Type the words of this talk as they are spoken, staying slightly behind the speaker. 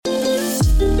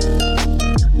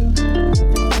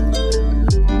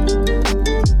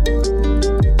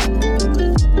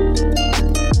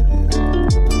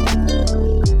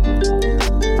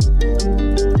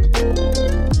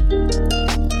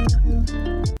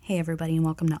Hey everybody, and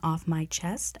welcome to Off My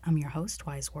Chest. I'm your host,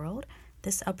 Wise World.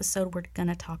 This episode, we're going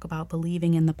to talk about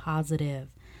believing in the positive.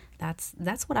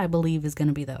 That's what I believe is going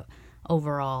to be the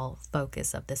overall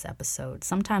focus of this episode.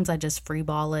 Sometimes I just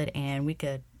freeball it, and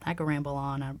I could ramble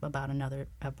on about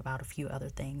a few other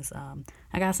things.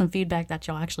 I got some feedback that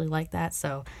y'all actually like that,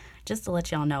 so just to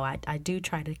let y'all know, I do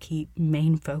try to keep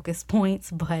main focus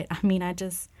points, but I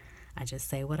just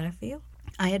say what I feel.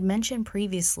 I had mentioned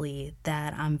previously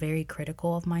that I'm very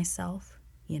critical of myself.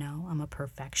 You know, I'm a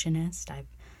perfectionist. I've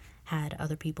had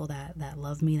other people that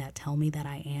love me, that tell me that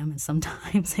I am, and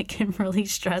sometimes it can really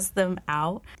stress them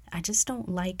out. I just don't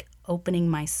like opening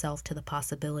myself to the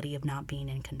possibility of not being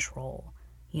in control.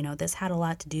 You know, this had a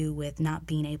lot to do with not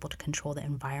being able to control the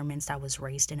environments I was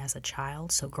raised in as a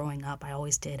child. So growing up, I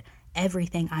always did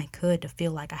everything I could to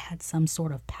feel like I had some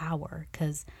sort of power,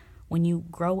 because when you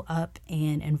grow up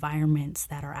in environments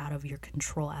that are out of your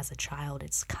control as a child,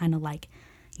 it's kind of like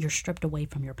you're stripped away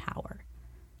from your power.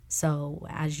 So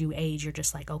as you age, you're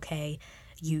just like, okay,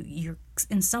 you're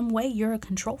in some way you're a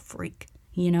control freak.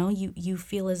 You know, you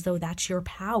feel as though that's your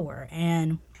power.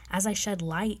 And as I shed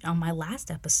light on my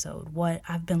last episode, what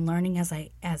I've been learning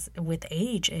as with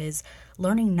age is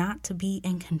learning not to be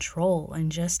in control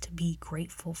and just to be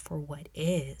grateful for what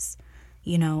is.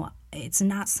 You know, it's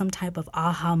not some type of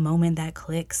aha moment that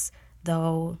clicks,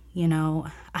 though, you know,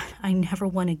 I never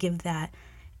want to give that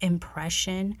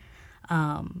impression.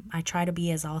 I try to be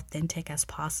as authentic as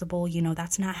possible. You know,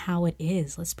 that's not how it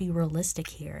is. Let's be realistic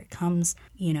here. It comes,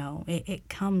 you know, it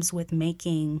comes with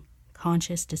making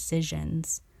conscious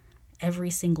decisions every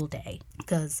single day.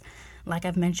 Because like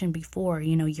I've mentioned before,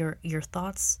 you know, your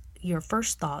thoughts, your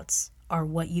first thoughts are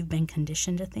what you've been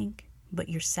conditioned to think, but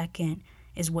your second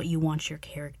is what you want your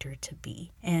character to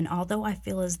be. And although I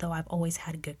feel as though I've always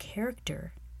had a good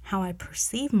character, how I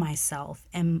perceive myself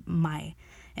and my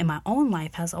own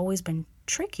life has always been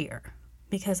trickier,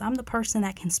 because I'm the person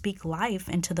that can speak life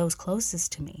into those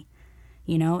closest to me.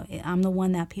 You know, I'm the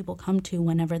one that people come to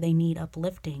whenever they need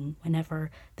uplifting,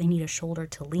 whenever they need a shoulder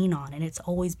to lean on. And it's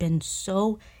always been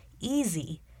so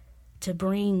easy to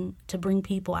bring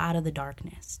people out of the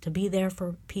darkness, to be there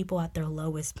for people at their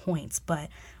lowest points. But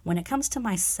when it comes to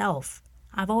myself,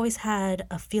 I've always had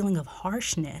a feeling of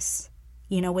harshness,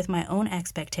 you know, with my own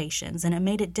expectations, and it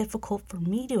made it difficult for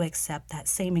me to accept that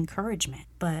same encouragement.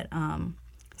 But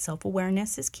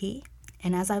self-awareness is key.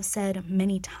 And as I've said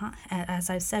many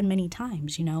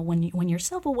times, you know, when you're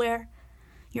self-aware,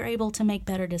 you're able to make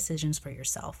better decisions for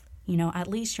yourself. You know, at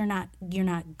least you're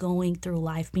not going through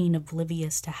life being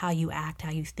oblivious to how you act, how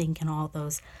you think, and all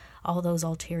those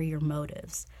ulterior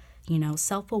motives. You know,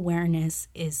 self-awareness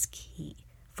is key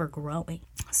for growing.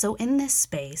 So in this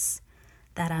space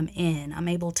that I'm in, I'm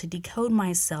able to decode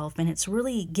myself, and it's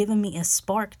really given me a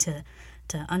spark to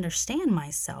understand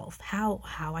myself, how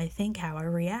I think, how I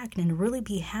react, and really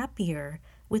be happier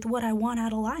with what I want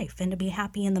out of life, and to be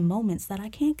happy in the moments that I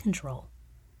can't control.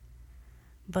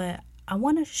 But I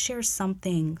want to share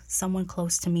something someone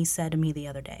close to me said to me the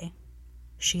other day.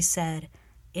 She said,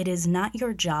 "It is not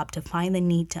your job to find the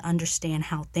need to understand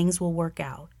how things will work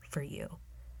out for you.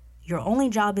 Your only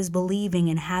job is believing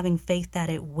and having faith that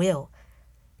it will.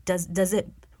 Does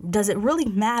it really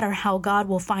matter how God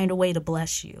will find a way to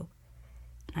bless you?"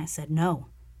 And I said, "No."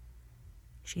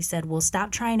 She said, "Well,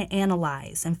 stop trying to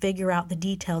analyze and figure out the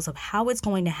details of how it's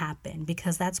going to happen,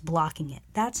 because that's blocking it.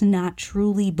 That's not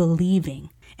truly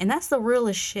believing." And that's the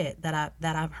realest shit that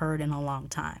I've heard in a long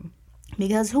time.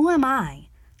 Because who am I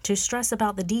to stress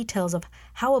about the details of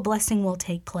how a blessing will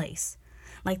take place?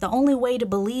 Like, the only way to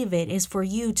believe it is for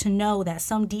you to know that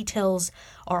some details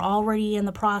are already in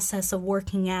the process of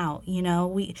working out. You know,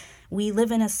 we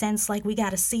live in a sense like we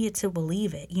got to see it to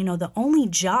believe it. You know, the only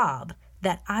job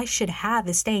that I should have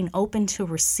is staying open to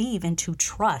receive and to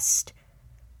trust.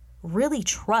 Really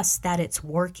trust that it's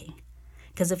working.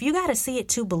 Because if you got to see it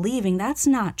to believing, that's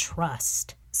not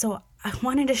trust. So I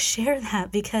wanted to share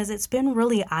that because it's been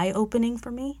really eye-opening for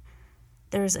me.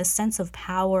 There's a sense of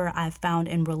power I've found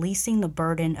in releasing the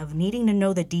burden of needing to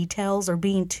know the details or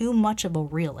being too much of a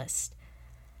realist.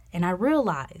 And I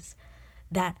realize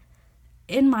that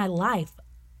in my life,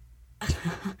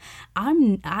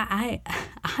 I'm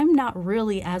not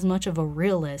really as much of a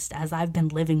realist as I've been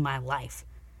living my life.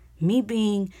 Me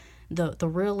being the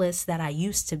realist that I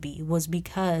used to be was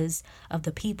because of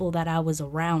the people that I was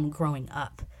around growing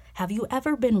up. Have you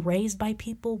ever been raised by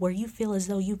people where you feel as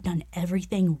though you've done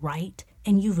everything right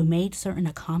and you've made certain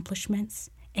accomplishments,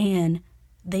 and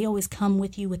they always come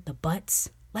with you with the buts?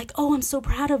 Like, "Oh, I'm so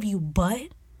proud of you,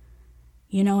 but..."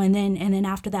 and then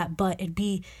after that, but it'd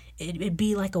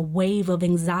be like a wave of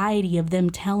anxiety of them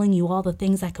telling you all the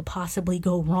things that could possibly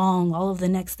go wrong, all of the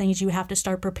next things you have to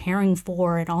start preparing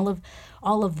for, and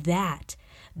all of that.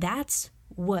 That's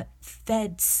what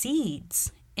fed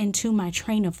seeds into my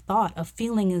train of thought of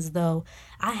feeling as though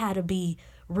I had to be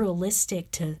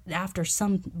realistic to after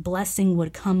some blessing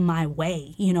would come my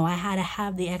way. I had to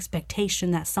have the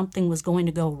expectation that something was going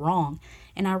to go wrong.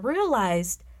 And I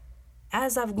realized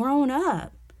as I've grown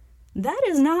up, that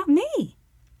is not me.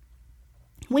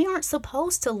 We aren't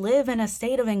supposed to live in a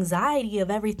state of anxiety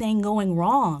of everything going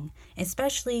wrong.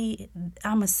 Especially,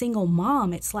 I'm a single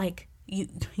mom. It's like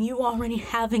you already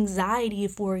have anxiety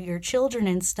for your children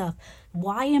and stuff.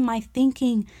 Why am I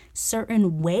thinking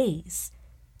certain ways?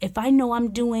 If I know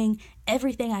I'm doing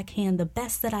everything I can, the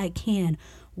best that I can,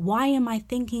 why am I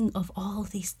thinking of all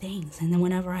of these things? And then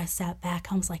whenever I sat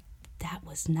back, I was like, that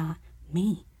was not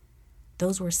me.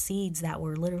 Those were seeds that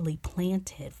were literally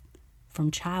planted from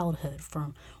childhood,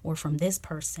 from this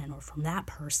person or from that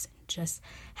person, just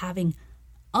having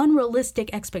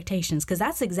unrealistic expectations, because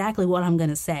that's exactly what I'm going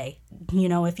to say.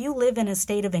 If you live in a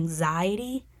state of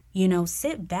anxiety,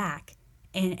 sit back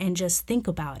and just think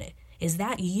about it. Is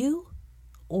that you?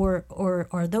 Or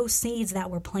are those seeds that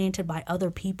were planted by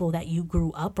other people that you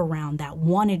grew up around that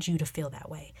wanted you to feel that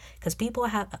way? Because people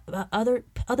have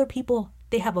other people,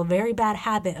 they have a very bad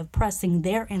habit of pressing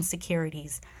their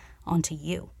insecurities onto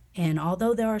you. And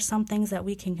although there are some things that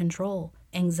we can control,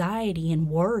 anxiety and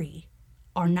worry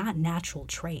are not natural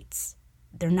traits.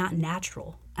 They're not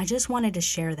natural. I just wanted to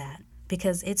share that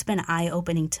because it's been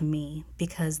eye-opening to me,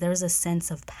 because there's a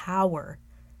sense of power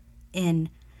in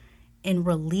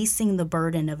releasing the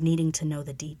burden of needing to know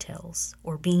the details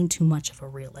or being too much of a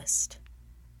realist.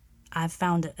 I've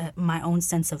found my own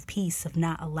sense of peace of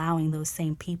not allowing those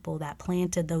same people that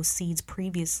planted those seeds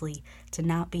previously to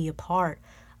not be a part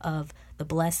of the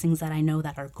blessings that I know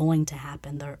that are going to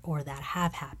happen or that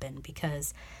have happened.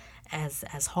 Because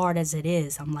as hard as it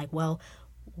is, I'm like, well,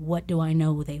 what do I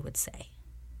know they would say?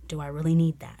 Do I really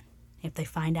need that? If they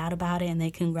find out about it and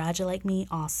they congratulate me,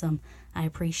 awesome. I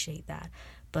appreciate that.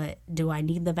 But do I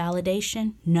need the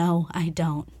validation? No, I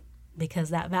don't. Because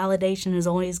that validation is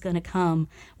always going to come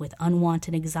with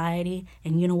unwanted anxiety.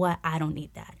 And you know what? I don't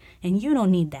need that. And you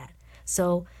don't need that.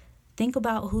 So think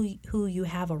about who you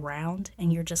have around,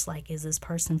 and you're just like, is this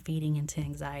person feeding into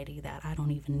anxiety that I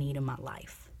don't even need in my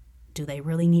life? Do they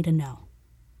really need to know?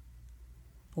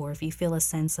 Or if you feel a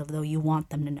sense of though you want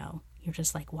them to know, you're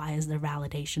just like, why is their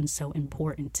validation so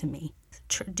important to me?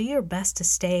 Do your best to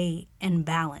stay in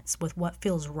balance with what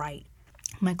feels right.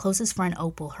 My closest friend,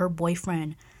 Opal, her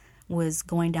boyfriend was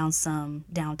going down some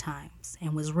downtimes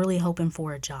and was really hoping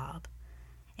for a job.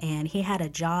 And he had a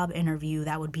job interview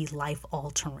that would be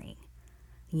life-altering.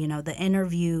 The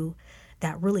interview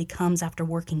that really comes after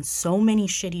working so many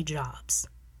shitty jobs.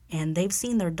 And they've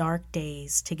seen their dark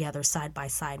days together side by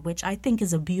side, which I think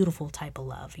is a beautiful type of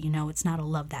love. It's not a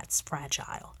love that's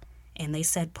fragile. And they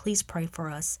said, please pray for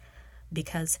us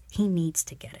because he needs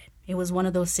to get it. It was one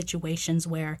of those situations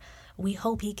where we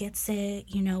hope he gets it,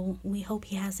 we hope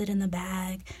he has it in the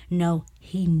bag. No,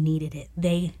 he needed it.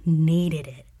 They needed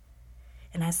it.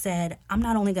 And I said, I'm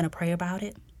not only going to pray about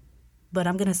it, but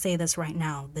I'm going to say this right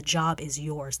now. The job is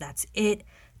yours. That's it.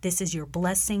 This is your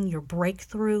blessing, your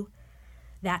breakthrough.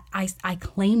 That I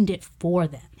claimed it for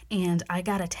them. And I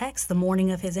got a text the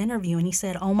morning of his interview, and he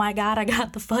said, oh my God, I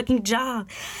got the fucking job.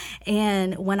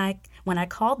 And when I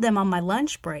called them on my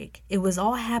lunch break, it was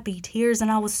all happy tears,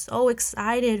 and I was so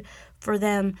excited for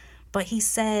them. But he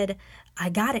said, I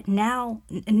got it now.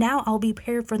 Now I'll be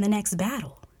prepared for the next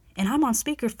battle. And I'm on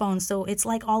speakerphone, so it's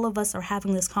like all of us are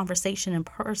having this conversation in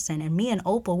person. And me and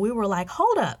Opal, we were like,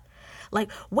 hold up. Like,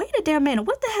 wait a damn minute.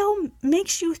 What the hell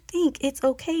makes you think it's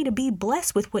okay to be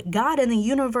blessed with what God and the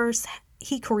universe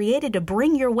he created to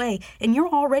bring your way, and you're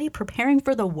already preparing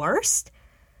for the worst?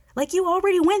 Like, you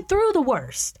already went through the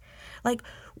worst. Like,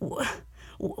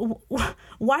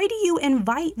 why do you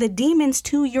invite the demons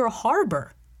to your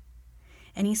harbor?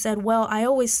 And he said, well, I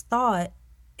always thought,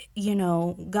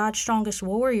 God's strongest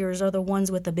warriors are the ones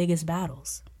with the biggest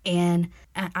battles. And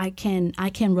I can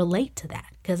relate to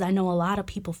that because I know a lot of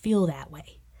people feel that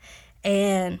way.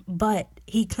 But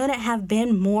he couldn't have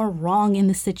been more wrong in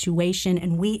the situation,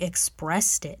 and we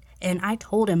expressed it. And I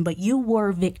told him, but you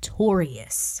were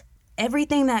victorious.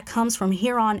 Everything that comes from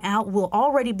here on out will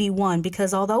already be won,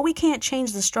 because although we can't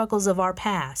change the struggles of our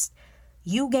past,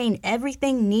 you gained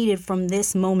everything needed from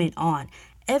this moment on.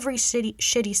 Every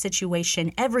shitty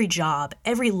situation, every job,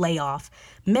 every layoff,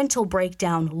 mental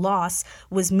breakdown, loss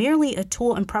was merely a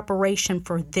tool in preparation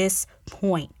for this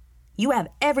point. You have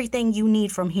everything you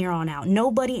need from here on out.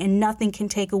 Nobody and nothing can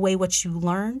take away what you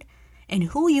learned and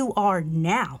who you are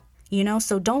now.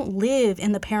 So don't live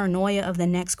in the paranoia of the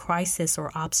next crisis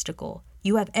or obstacle.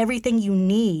 You have everything you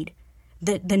need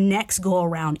the next go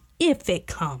around if it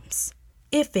comes.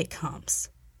 If it comes.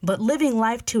 But living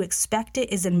life to expect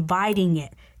it is inviting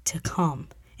it to come.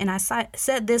 And I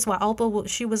said this while Opal,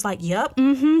 she was like, yep,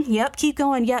 yep, keep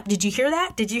going, yep. Did you hear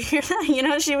that? Did you hear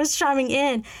that? She was chiming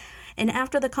in. And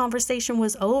after the conversation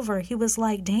was over, he was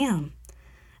like, damn,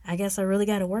 I guess I really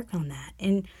got to work on that.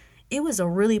 And it was a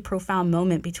really profound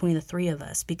moment between the three of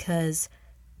us because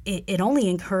it only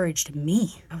encouraged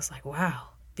me. I was like, wow.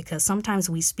 Because sometimes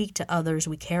we speak to others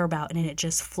we care about and it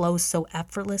just flows so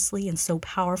effortlessly and so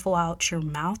powerful out your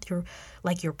mouth. You're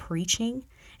like you're preaching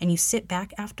and you sit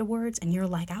back afterwards and you're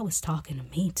like, I was talking to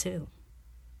me too.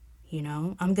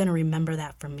 I'm going to remember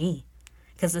that for me.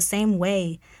 Because the same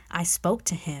way I spoke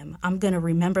to him, I'm going to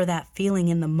remember that feeling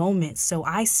in the moment. So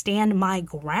I stand my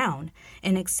ground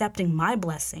in accepting my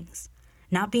blessings,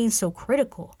 not being so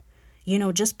critical.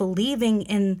 Just believing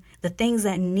in the things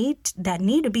that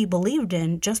need to be believed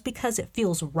in just because it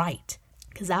feels right.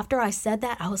 Because after I said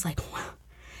that, I was like, wow,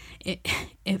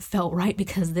 it felt right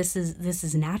because this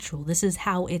is natural. This is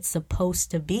how it's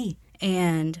supposed to be.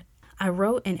 And I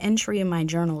wrote an entry in my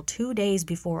journal 2 days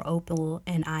before Opal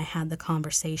and I had the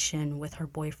conversation with her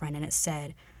boyfriend. And it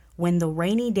said, when the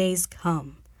rainy days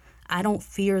come, I don't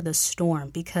fear the storm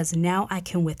because now I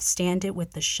can withstand it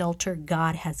with the shelter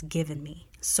God has given me.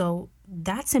 So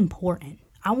that's important.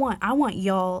 I want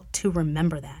y'all to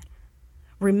remember that.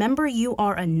 Remember you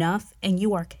are enough and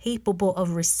you are capable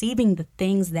of receiving the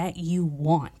things that you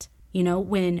want.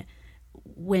 When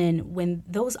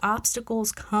those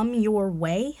obstacles come your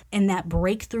way and that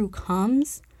breakthrough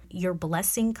comes, your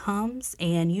blessing comes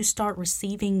and you start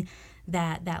receiving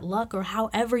that luck or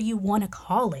however you want to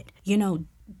call it.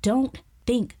 Don't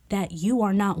think that you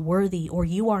are not worthy or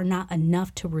you are not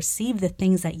enough to receive the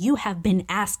things that you have been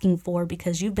asking for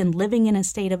because you've been living in a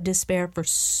state of despair for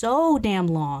so damn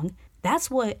long. That's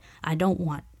what I don't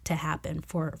want to happen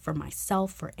for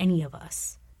myself, for any of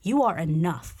us. You are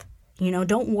enough.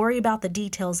 Don't worry about the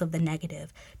details of the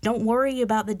negative. Don't worry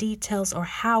about the details or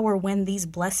how or when these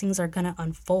blessings are going to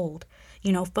unfold.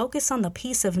 Focus on the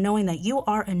peace of knowing that you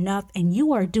are enough and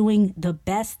you are doing the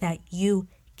best that you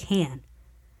can.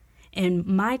 In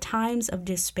my times of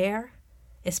despair,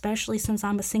 especially since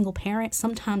I'm a single parent,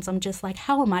 sometimes I'm just like,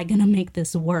 how am I going to make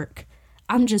this work?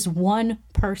 I'm just one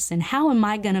person. How am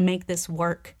I going to make this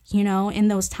work? In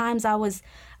those times I was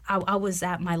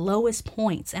at my lowest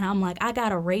points and I'm like, I got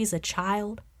to raise a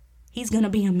child. He's going to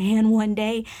be a man one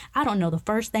day. I don't know the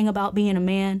first thing about being a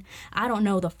man. I don't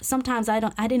know sometimes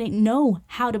I didn't know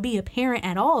how to be a parent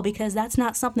at all because that's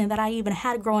not something that I even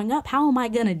had growing up. How am I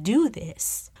going to do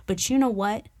this? But you know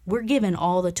what? We're given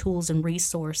all the tools and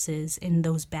resources in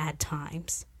those bad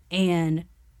times. And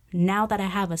now that I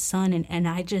have a son and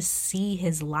I just see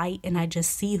his light and I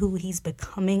just see who he's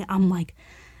becoming, I'm like,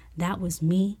 that was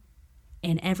me.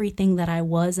 And everything that I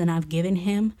was and I've given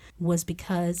him was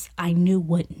because I knew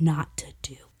what not to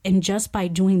do. And just by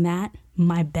doing that,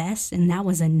 my best, and that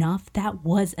was enough. That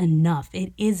was enough.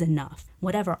 It is enough.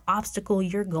 Whatever obstacle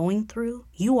you're going through,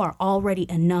 you are already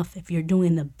enough if you're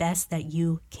doing the best that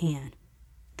you can.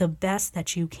 The best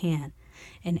that you can.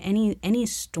 And any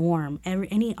storm,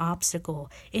 any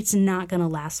obstacle, it's not going to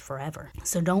last forever.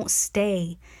 So don't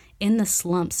stay in the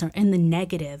slumps or in the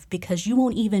negative because you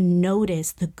won't even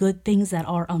notice the good things that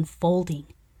are unfolding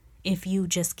if you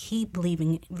just keep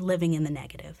living in the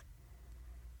negative.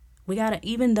 We gotta,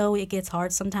 even though it gets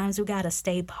hard sometimes, we gotta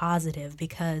stay positive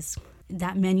because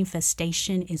that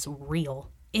manifestation is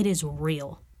real. It is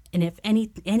real. And if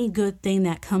any good thing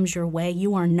that comes your way,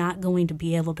 you are not going to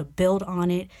be able to build on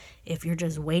it if you're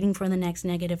just waiting for the next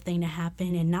negative thing to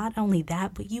happen. And not only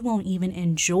that, but you won't even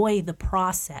enjoy the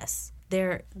process.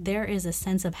 There is a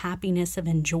sense of happiness of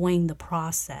enjoying the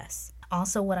process.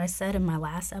 Also, what I said in my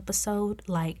last episode,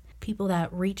 like people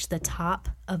that reach the top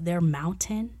of their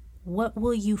mountain, what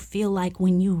will you feel like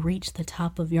when you reach the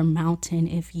top of your mountain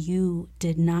if you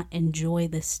did not enjoy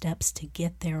the steps to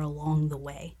get there along the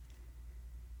way?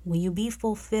 Will you be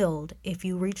fulfilled if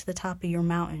you reach the top of your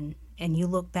mountain and you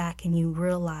look back and you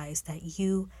realize that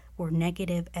you were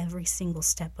negative every single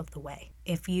step of the way?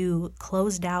 If you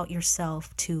closed out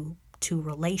yourself to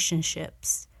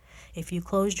relationships, if you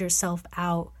closed yourself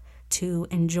out to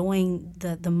enjoying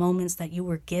the moments that you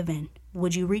were given,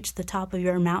 would you reach the top of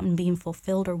your mountain being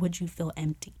fulfilled or would you feel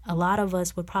empty? A lot of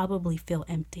us would probably feel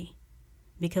empty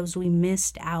because we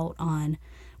missed out on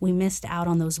We missed out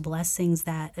on those blessings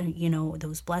that,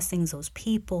 those blessings, those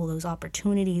people, those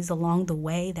opportunities along the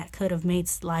way that could have made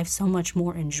life so much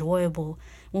more enjoyable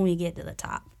when we get to the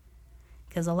top.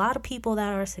 Because a lot of people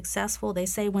that are successful, they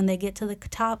say when they get to the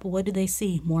top, what do they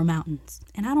see? More mountains.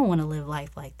 And I don't want to live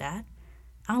life like that.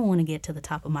 I don't want to get to the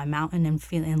top of my mountain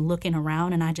and looking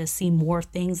around and I just see more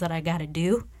things that I got to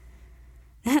do.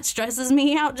 That stresses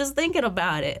me out just thinking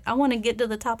about it. I want to get to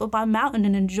the top of my mountain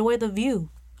and enjoy the view.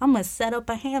 I'm going to set up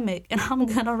a hammock and I'm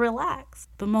going to relax.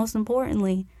 But most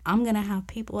importantly, I'm going to have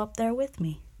people up there with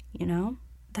me,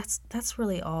 That's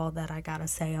really all that I got to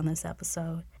say on this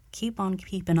episode. Keep on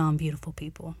keeping on, beautiful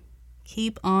people.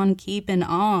 Keep on keeping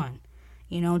on.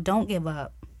 Don't give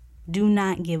up. Do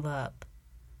not give up.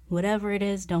 Whatever it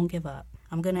is, don't give up.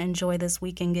 I'm going to enjoy this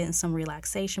weekend getting some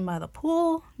relaxation by the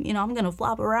pool. I'm going to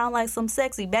flop around like some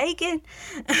sexy bacon.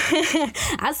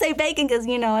 I say bacon because,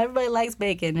 everybody likes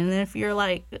bacon. And if you're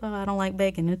like, oh, I don't like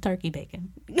bacon, it's turkey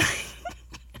bacon.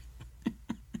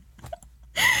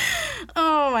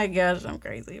 Oh my gosh, I'm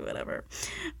crazy, whatever.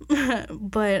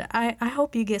 But I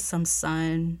hope you get some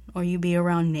sun or you be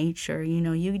around nature.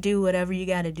 You do whatever you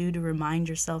got to do to remind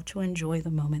yourself to enjoy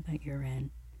the moment that you're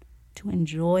in. To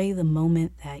enjoy the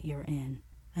moment that you're in.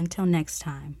 Until next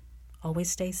time,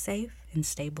 always stay safe and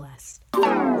stay blessed.